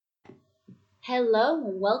Hello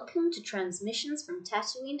and welcome to Transmissions from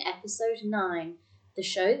Tatooine Episode 9, the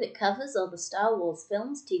show that covers all the Star Wars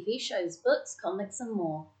films, TV shows, books, comics, and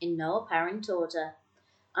more, in no apparent order.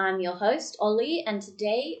 I'm your host, Ollie, and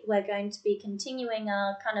today we're going to be continuing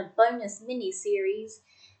our kind of bonus mini-series,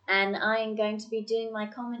 and I am going to be doing my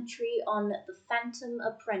commentary on The Phantom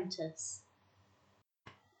Apprentice.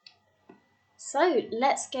 So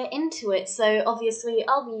let's get into it. So obviously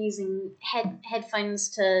I'll be using headphones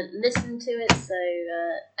to listen to it.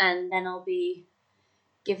 And then I'll be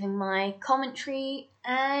giving my commentary.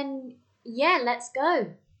 And yeah, let's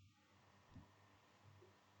go.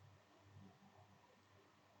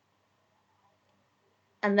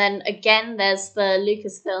 And then again, there's the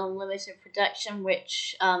Lucasfilm Limited Production,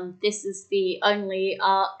 which this is the only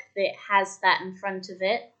arc that has that in front of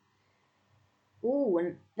it. Ooh,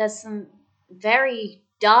 and there's some very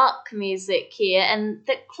dark music here, and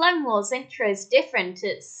the Clone Wars intro is different.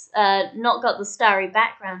 It's not got the starry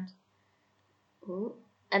background. Ooh.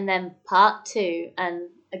 And then part 2, and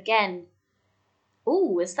again,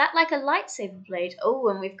 ooh, is that like a lightsaber blade? Oh,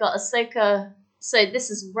 and we've got Ahsoka. So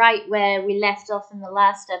this is right where we left off in the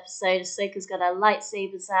last episode. Ahsoka's got her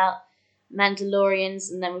lightsabers out,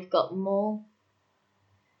 Mandalorians, and then we've got more.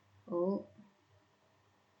 Oh.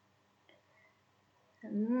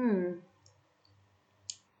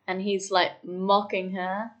 And he's like mocking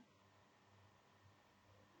her.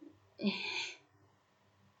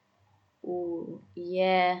 Ooh,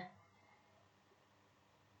 yeah.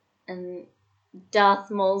 And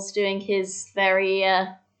Darth Maul's doing his very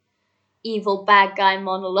evil bad guy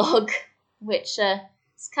monologue, which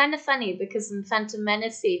is kind of funny because in Phantom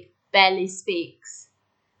Menace he barely speaks.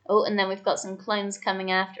 Oh, and then we've got some clones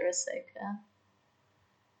coming after Ahsoka.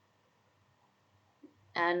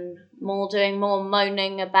 And Maul doing more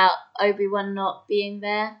moaning about Obi-Wan not being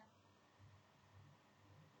there.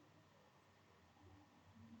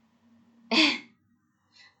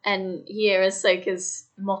 And here Ahsoka's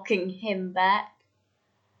mocking him back.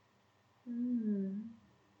 And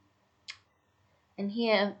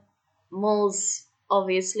here Maul's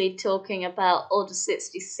obviously talking about Order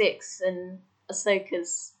 66 and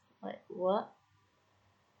Ahsoka's like, what?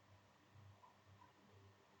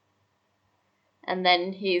 And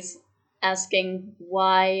then he's asking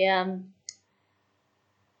why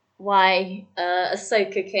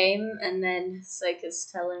Ahsoka came, and then Ahsoka's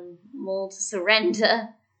telling Maul to surrender.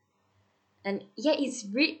 And yeah, he's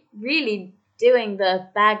really doing the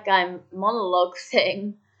bad guy monologue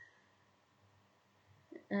thing.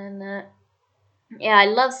 And yeah, I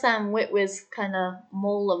love Sam Witwer's kind of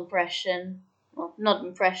Maul impression. Well, not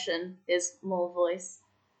impression, his Maul voice.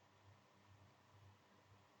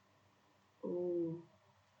 Ooh.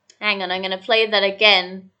 Hang on, I'm going to play that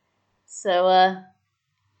again. So,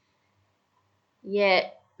 yeah,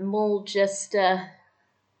 Maul just,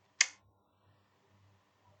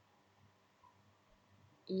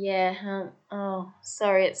 oh,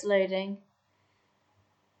 sorry, it's loading.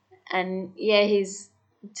 And yeah, he's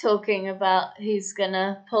talking about who's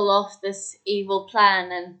gonna pull off this evil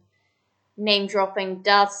plan and name dropping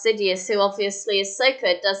Darth Sidious, who obviously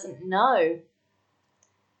Ahsoka doesn't know.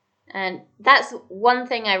 And that's one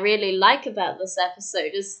thing I really like about this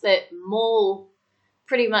episode, is that Maul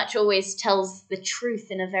pretty much always tells the truth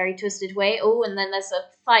in a very twisted way. Oh, and then there's a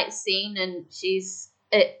fight scene, and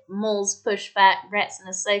Maul's pushed back Rex and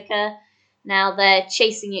Ahsoka. Now they're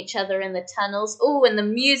chasing each other in the tunnels. Oh, and the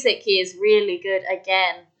music here is really good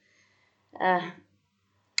again.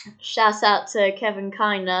 Shout out to Kevin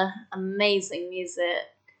Kiner. Amazing music.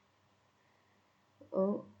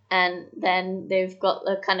 Oh, and then they've got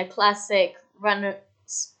the kind of classic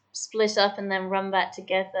split up and then run back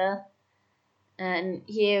together. And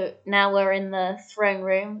here, now we're in the throne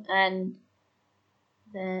room, and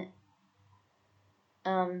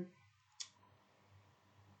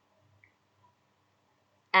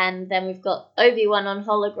and then we've got Obi-Wan on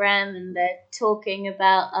hologram, and they're talking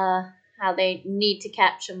about how they need to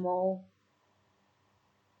capture Maul.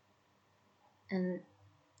 And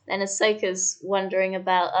then Ahsoka's wondering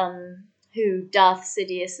about who Darth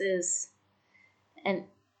Sidious is. And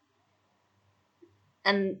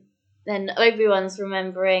then Obi-Wan's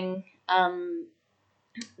remembering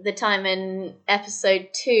the time in episode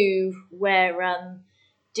 2 where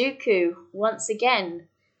Dooku once again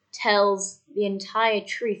tells the entire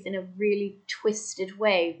truth in a really twisted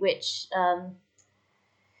way, which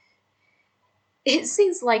it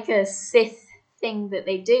seems like a Sith thing that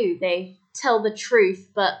they do. They tell the truth,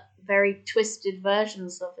 but very twisted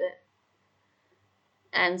versions of it.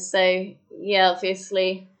 And so, yeah,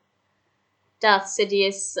 obviously, Darth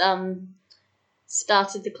Sidious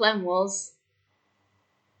started the Clone Wars.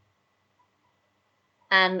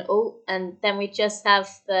 and then we just have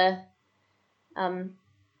the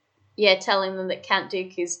telling them that Count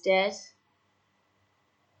Dooku's dead.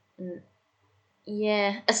 And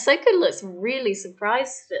yeah, Ahsoka looks really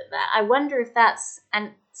surprised at that. I wonder if that's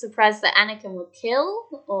surprised that Anakin will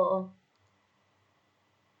kill, or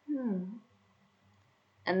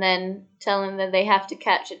and then telling them they have to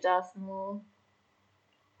capture Darth Maul.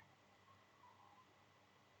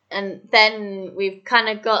 And then we've kind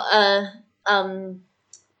of got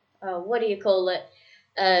what do you call it?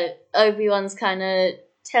 Obi-Wan's kind of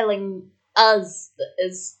telling us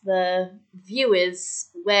as the viewers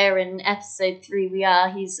where in episode 3 we are.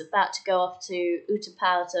 He's about to go off to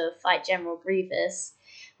Utapau to fight General Grievous,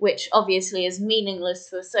 which obviously is meaningless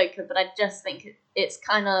for Ahsoka, but I just think it's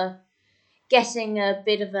kind of getting a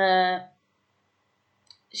bit of a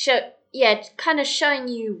kind of showing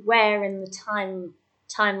you where in the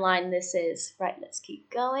timeline this is. Right, let's keep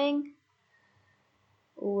going.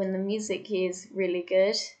 Oh, and the music here is really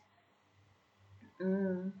good.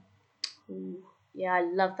 Ooh, yeah, I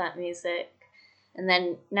love that music. And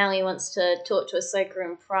then now he wants to talk to Ahsoka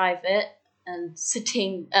in private, and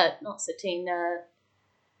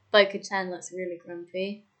Bo-Katan looks really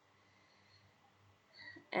grumpy.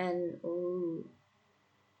 And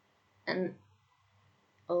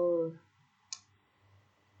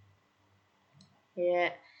yeah.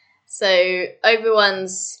 So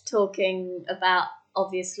Obi-Wan's talking about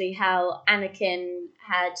obviously how Anakin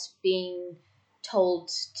had been told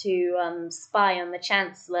to spy on the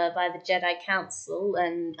Chancellor by the Jedi Council,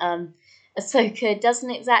 and Ahsoka doesn't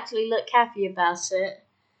exactly look happy about it.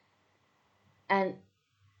 And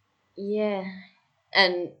yeah,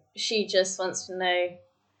 and she just wants to know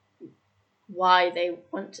why they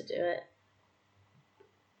want to do it.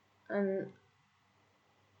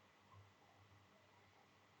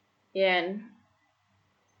 Yeah, and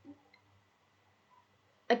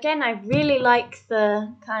again, I really like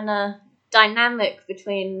the kind of dynamic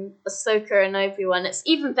between Ahsoka and Obi-Wan. It's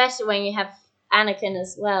even better when you have Anakin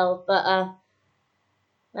as well, but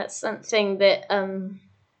that's something that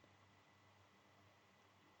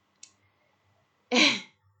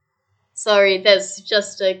sorry, there's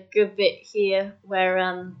just a good bit here where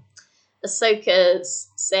Ahsoka's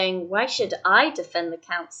saying, "Why should I defend the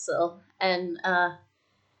Council?" And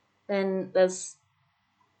then there's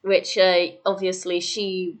which obviously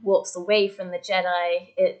she walks away from the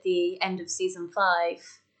Jedi at the end of season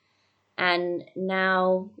 5, and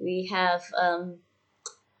now we have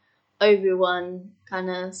Obi-Wan kind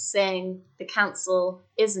of saying the Council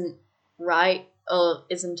isn't right, or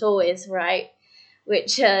isn't always right,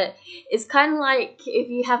 which is kind of like if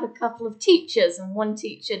you have a couple of teachers and one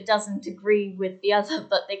teacher doesn't agree with the other,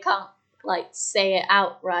 but they can't like say it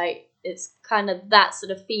outright. It's kind of that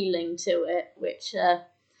sort of feeling to it, which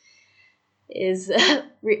is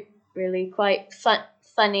really quite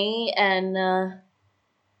funny, and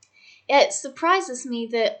it surprises me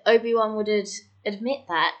that Obi-Wan would admit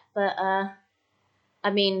that, but I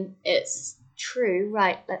mean, it's true.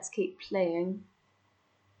 Right, let's keep playing.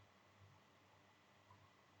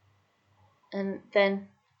 And then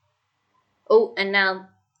and now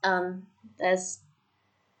there's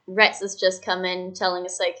Rex has just come in telling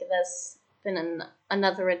Ahsoka there's been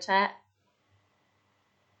another attack.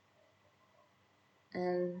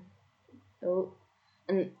 And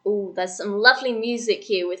there's some lovely music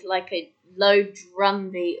here with like a low drum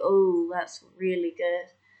beat. Oh, that's really good.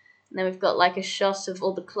 And then we've got like a shot of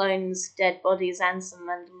all the clones, dead bodies, and some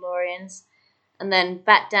Mandalorians. And then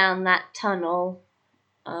back down that tunnel,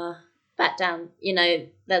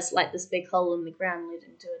 there's like this big hole in the ground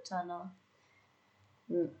leading to a tunnel.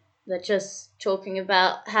 And they're just talking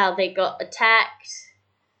about how they got attacked.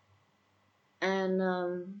 And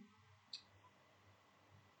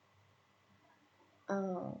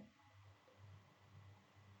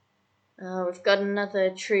we've got another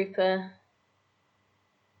trooper.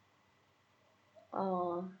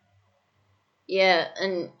 Yeah,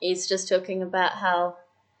 and he's just talking about how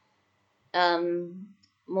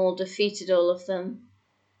Maul defeated all of them,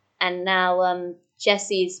 and now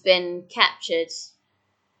Jesse's been captured.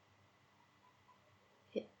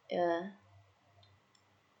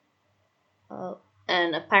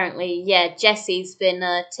 And apparently, Jesse's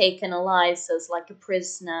been taken alive, so it's like a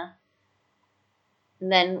prisoner. And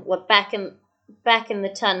then we're back in the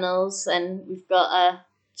tunnels, and we've got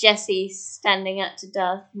Jesse standing up to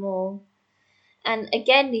Darth Maul, and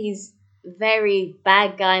again he's very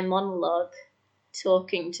bad guy monologue,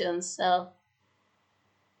 talking to himself.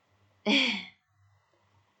 And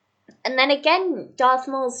then again, Darth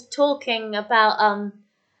Maul's talking about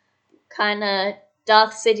kind of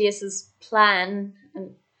Darth Sidious's plan,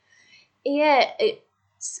 and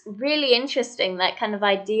it's really interesting, that kind of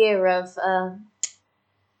idea of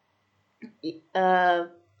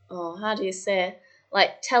oh, how do you say it?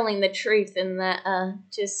 Like telling the truth in that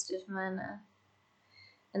twisted manner.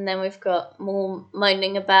 And then we've got more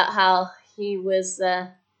moaning about how he was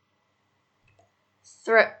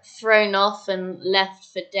thrown off and left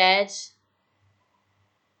for dead.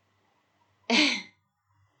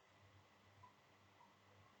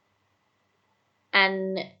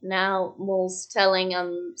 And now Maul's telling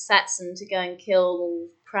Satson to go and kill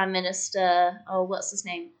Prime Minister, oh, what's his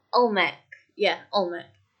name? Olmec. Yeah, Olmec.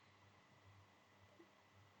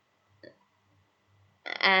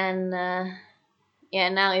 And yeah,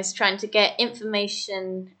 now he's trying to get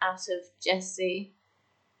information out of Jesse.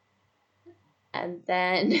 And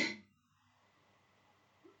then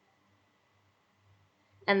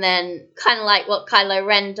kind of like what Kylo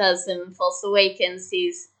Ren does in Force Awakens,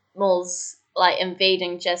 he's Maul's like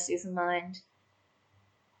invading Jesse's mind.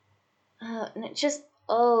 And it just,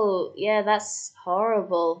 oh yeah, that's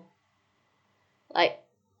horrible. Like,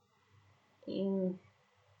 and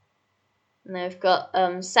then we've got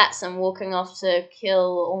Satson walking off to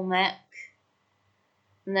kill Olmec.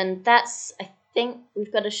 And then that's, I think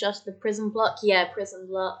we've got a shot of the prison block. Yeah, prison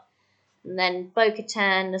block. And then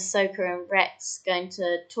Bo-Katan, Ahsoka, and Rex going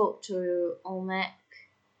to talk to Olmec.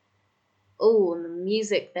 Oh, and the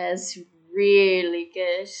music there's really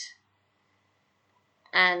good.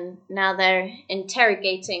 And now they're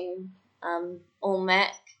interrogating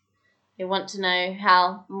Olmec. They want to know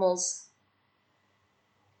how Maul's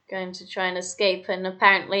going to try and escape, and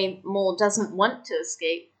apparently Maul doesn't want to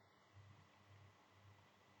escape.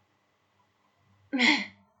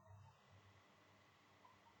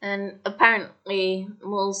 And apparently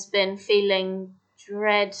Maul's been feeling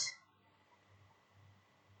dread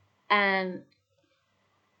and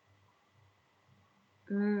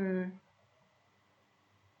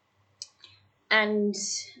and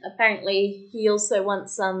apparently he also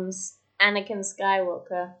wants Anakin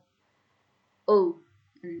Skywalker. Oh.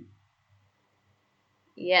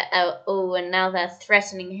 Yeah, oh, and now they're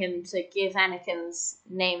threatening him to give Anakin's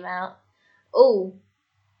name out. Oh.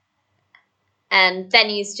 And then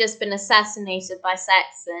he's just been assassinated by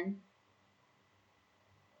Saxon.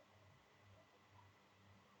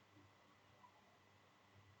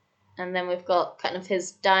 And then we've got kind of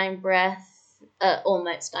his dying breath,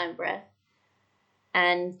 almost dying breath.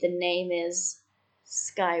 And the name is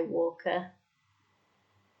Skywalker.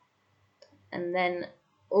 And then,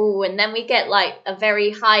 oh, and then we get like a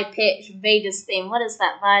very high-pitched Vader's theme. What is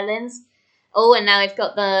that, violins? Oh, and now we've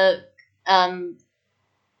got the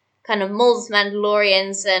kind of Maul's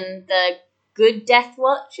Mandalorians and the good Death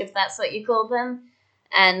Watch, if that's what you call them.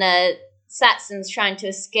 And Satson's trying to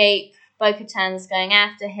escape. Bo-Katan's going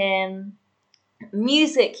after him.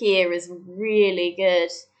 Music here is really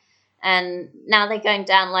good. And now they're going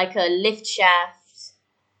down like a lift shaft.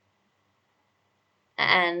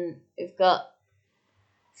 And we've got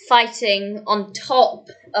fighting on top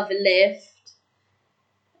of a lift.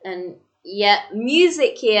 And yeah,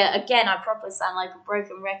 music here, again, I probably sound like a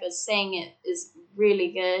broken record saying it, is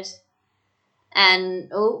really good.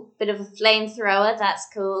 And, oh, bit of a flamethrower, that's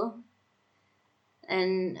cool.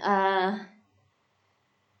 And,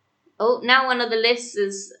 oh, now one of the lifts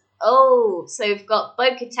is, oh, so we've got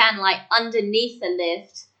Bo-Katan, like, underneath the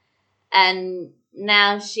lift. And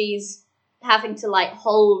now she's having to, like,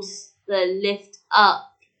 hold the lift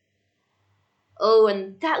up. Oh,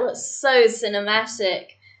 and that looks so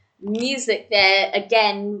cinematic. Music there,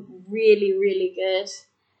 again, really, really good.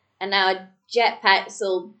 And now a jetpack's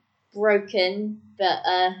all broken, but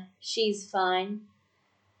she's fine.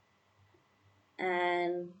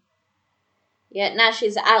 And yeah, now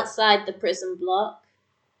she's outside the prison block.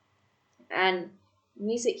 And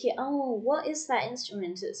music here, oh, what is that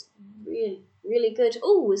instrument? It's really, really good.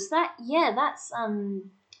 Oh, is that, yeah, that's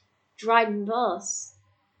Dryden Voss.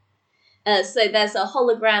 So there's a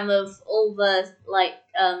hologram of all the like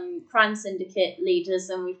crime syndicate leaders,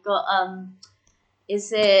 and we've got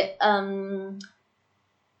is it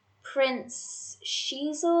Prince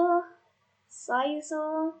Shizor?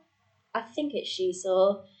 Sizor? I think it's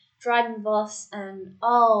Shizor. Dryden Voss and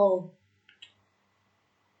what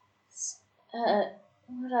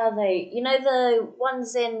are they? You know the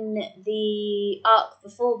ones in the arc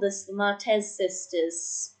before this, the Martez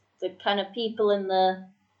sisters, the kind of people in the,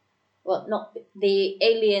 well, not the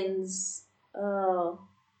aliens,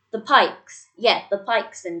 the Pikes. Yeah, the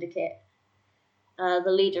Pike Syndicate. The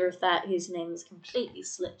leader of that, whose name has completely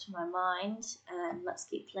slipped my mind. And let's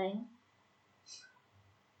keep playing.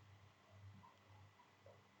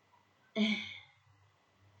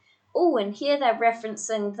 Oh, and here they're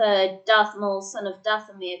referencing the Darth Maul, Son of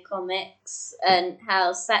Dathomir comics and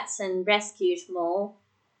how Satson rescued Maul.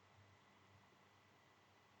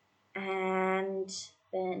 And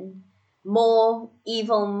then more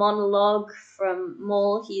evil monologue from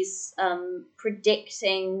Maul. He's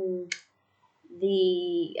predicting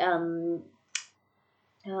the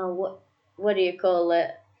what do you call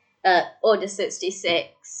it? Order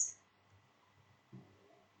 66,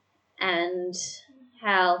 and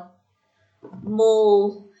how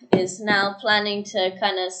Maul is now planning to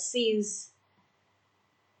kind of seize,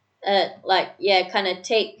 kind of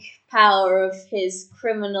take power of his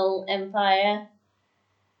criminal empire,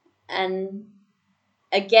 and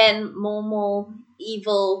again more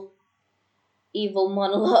evil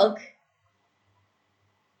monologue,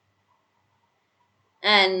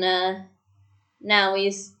 and now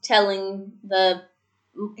he's telling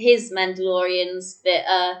his Mandalorians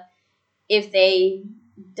that if they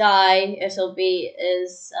die, it'll be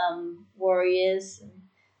as warriors.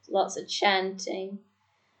 Lots of chanting.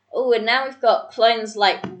 Oh, and now we've got clones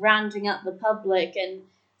like rounding up the public, and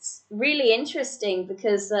it's really interesting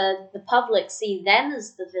because the public see them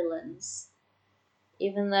as the villains,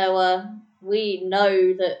 even though we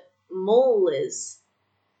know that Maul is.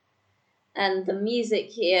 And the music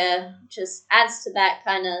here just adds to that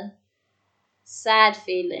kind of sad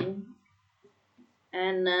feeling.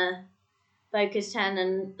 And Bo-Katan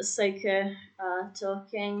and Ahsoka are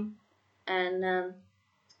talking, and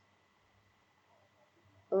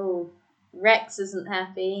Rex isn't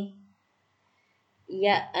happy.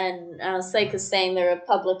 Yeah, and Ahsoka's saying the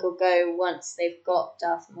Republic will go once they've got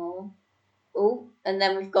Darth Maul. Oh, and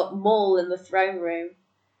then we've got Maul in the throne room.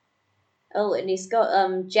 Oh, and he's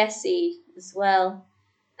got Jesse as well.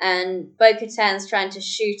 And Bo-Katan's trying to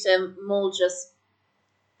shoot him. Maul just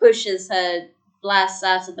pushes her, blasts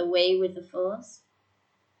out of the way with the Force.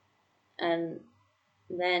 And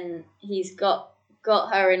then he's got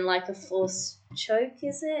her in like a Force choke,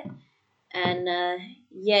 is it? And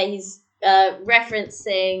he's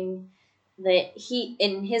referencing that he,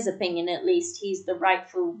 in his opinion at least, he's the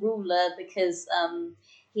rightful ruler because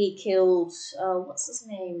he killed, what's his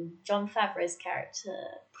name? Jon Favreau's character.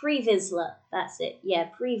 Pre Vizsla. That's it. Yeah,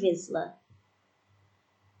 Pre Vizsla.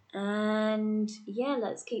 And yeah,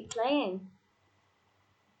 let's keep playing.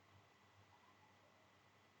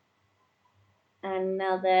 And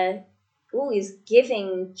now he's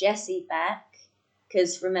giving Jesse back.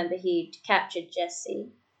 Because remember, he'd captured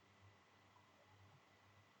Jesse.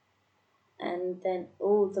 And then,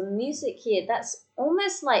 the music here, that's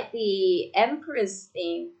almost like the Emperor's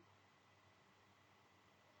theme.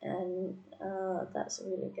 And that's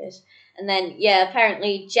really good. And then,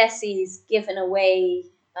 apparently Jesse's given away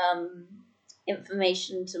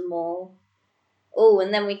information to Maul. Oh,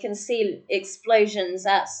 and then we can see explosions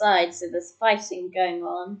outside, so there's fighting going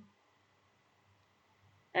on.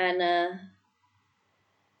 And,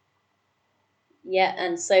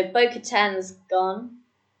 and so Bo-Katan's gone.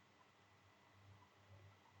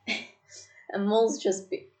 And Maul's just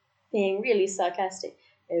being really sarcastic.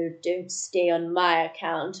 Oh, don't stay on my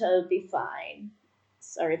account, I'll be fine.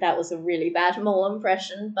 Sorry, that was a really bad Maul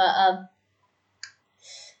impression, but,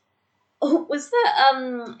 was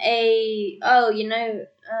that, a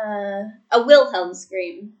Wilhelm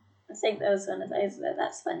scream? I think that was one of those, though.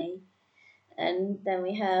 That's funny. And then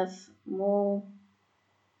we have Maul.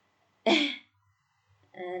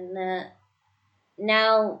 And,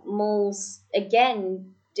 now Maul's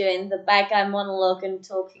again doing the bad guy monologue and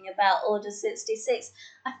talking about Order 66.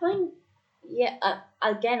 I find,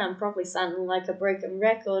 again, I'm probably sounding like a broken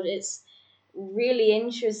record. It's really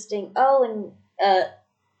interesting. Oh, and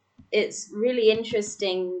it's really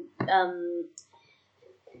interesting, kind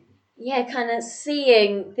of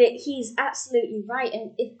seeing that he's absolutely right.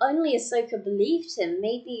 And if only Ahsoka believed him,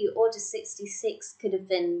 maybe Order 66 could have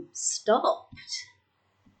been stopped.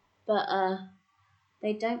 But,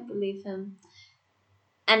 they don't believe him.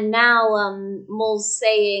 And now Maul's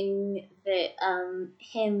saying that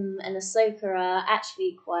him and Ahsoka are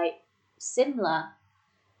actually quite similar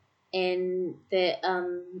in that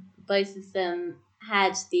both of them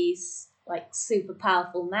had these like super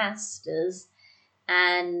powerful masters,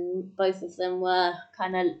 and both of them were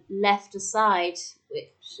kind of left aside,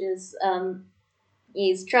 which is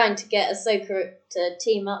he's trying to get Ahsoka to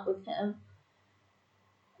team up with him.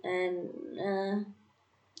 And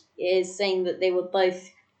is saying that they were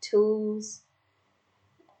both tools,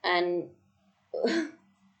 and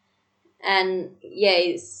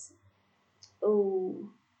it's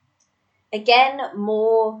again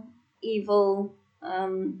more evil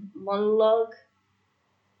monologue,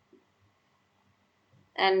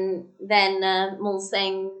 and then Maul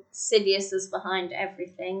saying Sidious is behind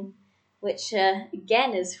everything, which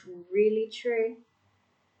again is really true.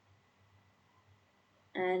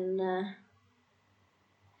 And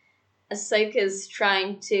Ahsoka's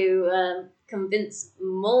trying to convince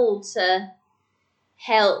Maul to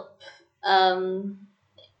help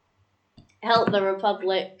help the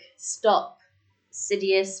Republic stop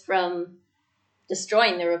Sidious from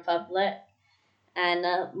destroying the Republic. And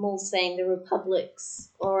Maul saying the Republic's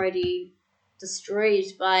already destroyed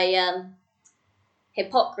by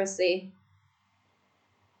hypocrisy.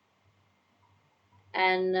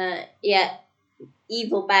 And yeah,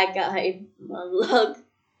 evil bad guy monologue.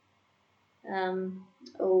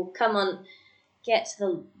 Oh, come on, get to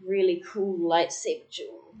the really cool lightsaber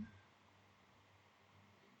duel.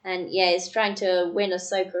 And yeah, he's trying to win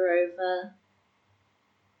Ahsoka over.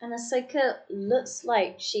 And Ahsoka looks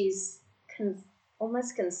like she's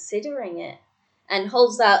almost considering it. And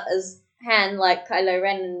holds out his hand like Kylo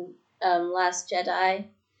Ren in Last Jedi.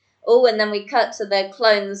 Oh, and then we cut to the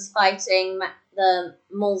clones fighting the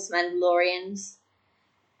Maul's Mandalorians.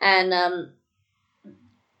 And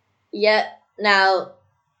yeah, now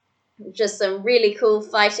just some really cool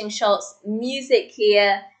fighting shots. Music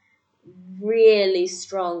here, really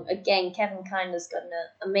strong. Again, Kevin Kinder's got an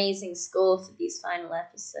amazing score for these final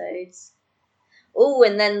episodes. Oh,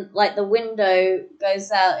 and then like the window goes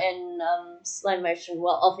out in slow motion.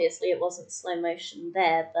 Well, obviously it wasn't slow motion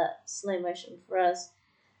there, but slow motion for us.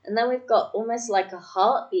 And then we've got almost like a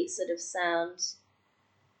heartbeat sort of sound.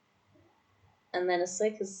 And then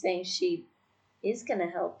Ahsoka's saying she is going to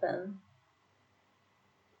help him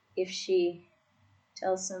if she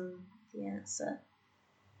tells him the answer.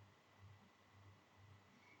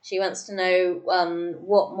 She wants to know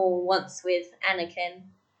what Maul wants with Anakin.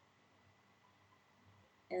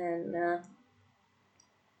 And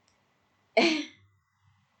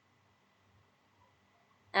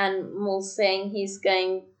and Maul's saying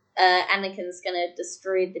Anakin's going to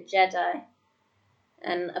destroy the Jedi.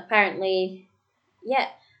 And apparently, yeah,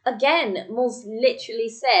 again, Maul's literally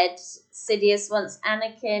said Sidious once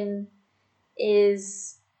Anakin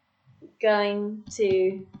is going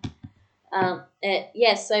to...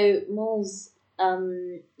 so Maul's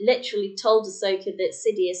literally told Ahsoka that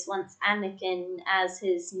Sidious wants Anakin as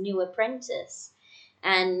his new apprentice.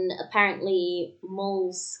 And apparently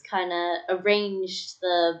Maul's kind of arranged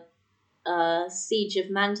the siege of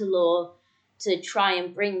Mandalore to try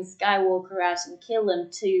and bring Skywalker out and kill him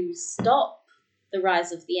to stop the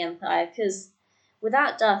rise of the Empire. Because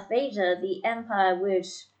without Darth Vader, the Empire would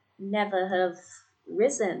never have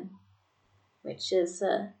risen. Which is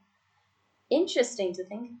interesting to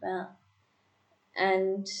think about.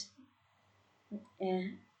 And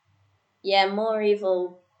yeah, more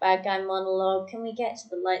evil bad guy monologue. Can we get to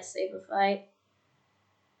the lightsaber fight?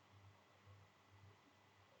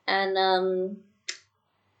 And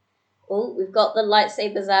we've got the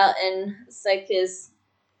lightsabers out in Ahsoka's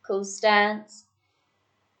cool stance.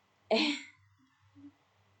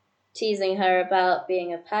 Teasing her about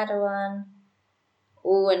being a Padawan.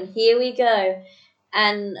 Oh, and here we go.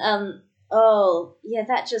 And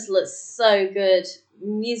that just looks so good.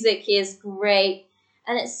 Music is great.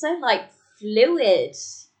 And it's so like fluid.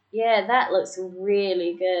 Yeah, that looks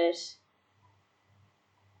really good.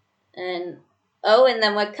 And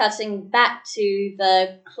then we're cutting back to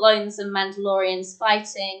the clones and Mandalorians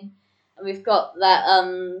fighting. And we've got that,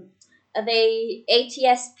 are they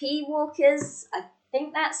ATSP walkers? I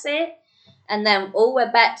think that's it. And then,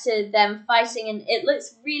 we're back to them fighting, and it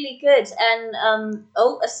looks really good. And,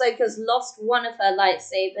 Ahsoka's lost one of her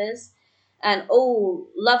lightsabers. And,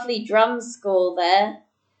 lovely drum score there.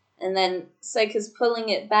 And then Ahsoka's pulling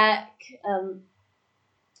it back.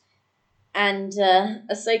 And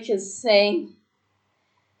Ahsoka's saying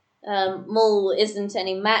Maul isn't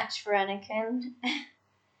any match for Anakin.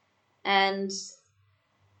 And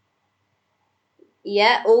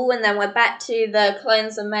yeah, and then we're back to the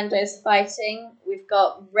clones and Mandos fighting. We've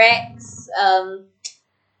got Rex,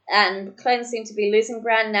 and clones seem to be losing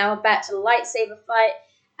ground now. We're back to the lightsaber fight.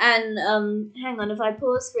 And hang on, if I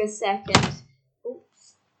pause for a second.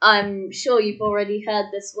 Oops. I'm sure you've already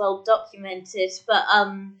heard this well documented, but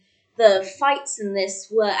the fights in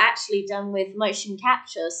this were actually done with motion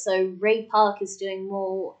capture. So Ray Park is doing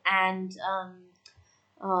more, and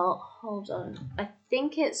hold on. I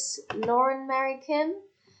think it's Lauren Mary Kim.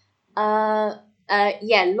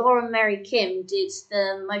 Lauren Mary Kim did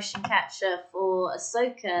the motion capture for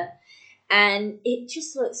Ahsoka, and it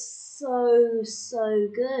just looks so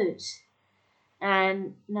good.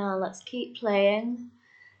 And now let's keep playing.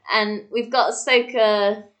 And we've got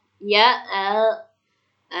Ahsoka,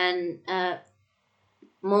 and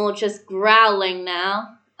more just growling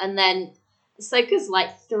now. and then Ahsoka's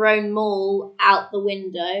like thrown Maul out the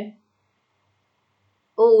window.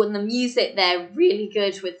 Oh, and the music there really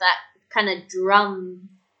good with that kind of drum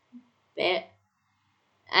bit.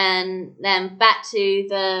 And then back to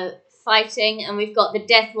the fighting, and we've got the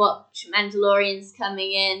Death Watch Mandalorians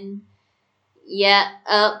coming in. Yeah,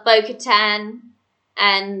 Bo-Katan,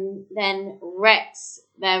 and then Rex,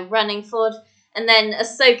 they're running forward. And then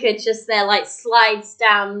Ahsoka just there, like, slides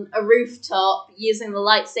down a rooftop using the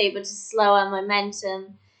lightsaber to slow her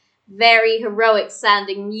momentum. Very heroic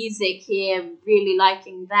sounding music here, really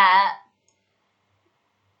liking that.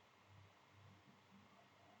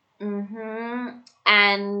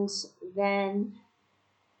 And then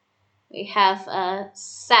we have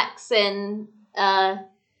Saxon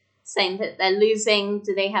saying that they're losing.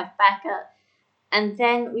 Do they have backup? And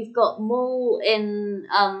then we've got Maul in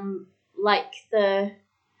like the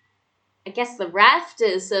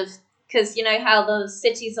rafters of, because you know how the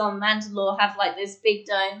cities on Mandalore have like those big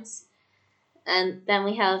domes. And then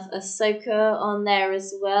we have Ahsoka on there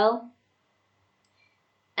as well.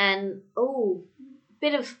 And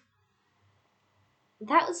bit of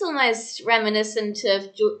that was almost reminiscent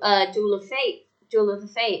of Duel of the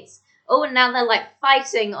Fates. Oh, and now they're like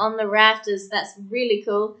fighting on the rafters. That's really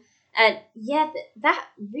cool. And yeah, that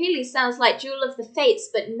really sounds like Duel of the Fates,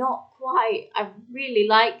 but not quite. I really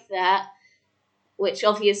like that. Which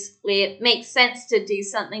obviously it makes sense to do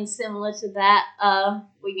something similar to that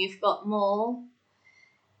when you've got more.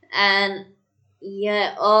 And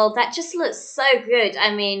yeah, that just looks so good.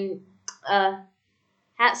 I mean,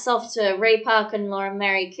 hats off to Ray Park and Lauren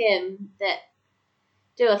Mary Kim that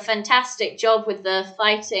do a fantastic job with the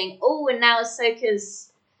fighting. Oh, and now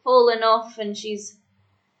Ahsoka's fallen off and she's...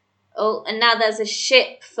 Oh, and now there's a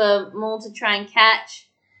ship for Maul to try and catch.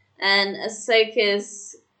 And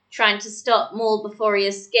Ahsoka's trying to stop Maul before he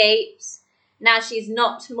escapes. Now she's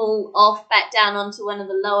knocked Maul off back down onto one of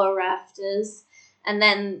the lower rafters. And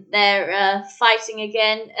then they're fighting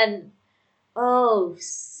again. And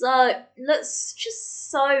looks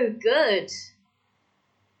just so good.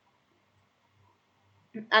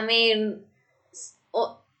 I mean,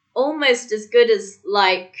 almost as good as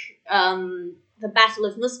like the Battle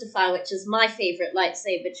of Mustafar, which is my favorite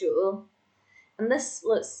lightsaber duel. And this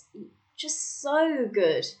looks just so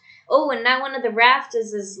good. Oh, and now one of the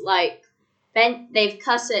rafters is like bent. They've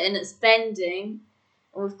cut it and it's bending.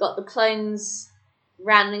 And we've got the clones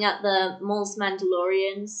rounding up the Maul's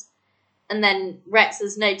Mandalorians. And then Rex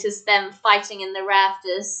has noticed them fighting in the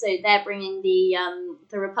rafters, so they're bringing the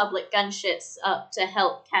Republic gunships up to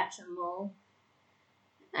help catch them all.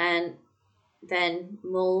 And then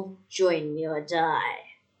Maul, join me or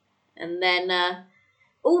die. And then, now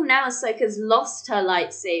Ahsoka's lost her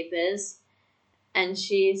lightsabers, and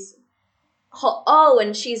she's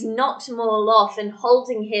knocked Maul off and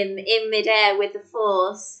holding him in midair with the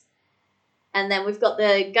Force. And then we've got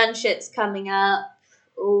the gunships coming up.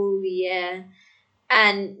 Oh, yeah.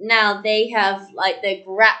 And now they have, like, their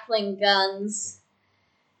grappling guns.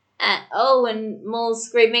 And Maul's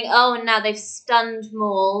screaming. Oh, and now they've stunned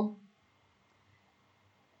Maul.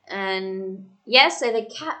 And, yeah, so they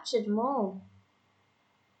captured Maul.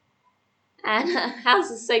 And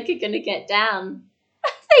how's Ahsoka going to get down?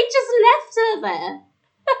 They just left her there.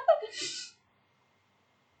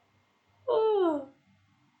 Oh,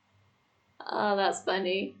 that's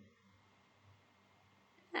funny.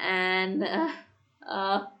 And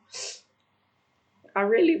I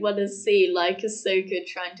really want to see like Ahsoka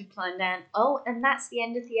trying to climb down. Oh, and that's the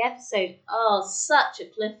end of the episode. Oh, such a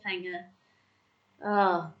cliffhanger.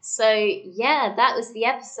 Oh, so yeah, that was the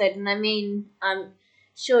episode. And I mean, I'm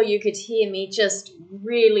sure you could hear me just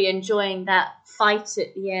really enjoying that fight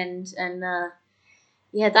at the end. And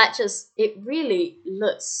it really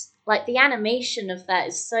looks like the animation of that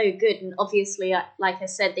is so good. And obviously, like I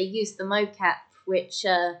said, they used the mocap, which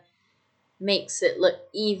makes it look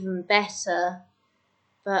even better.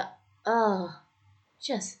 But,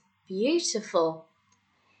 just beautiful.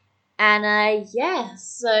 And,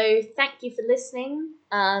 so thank you for listening.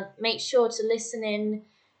 Make sure to listen in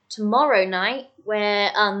tomorrow night,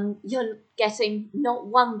 where you're getting not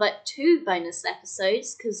one but 2 bonus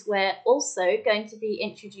episodes, because we're also going to be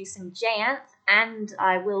introducing Jayanth, and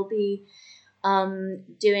I will be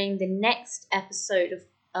doing the next episode of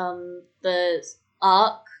the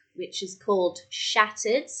arc, which is called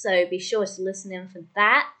Shattered, so be sure to listen in for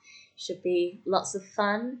that. Should be lots of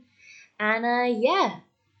fun. And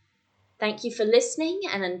thank you for listening,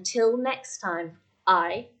 and until next time,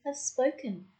 I have spoken.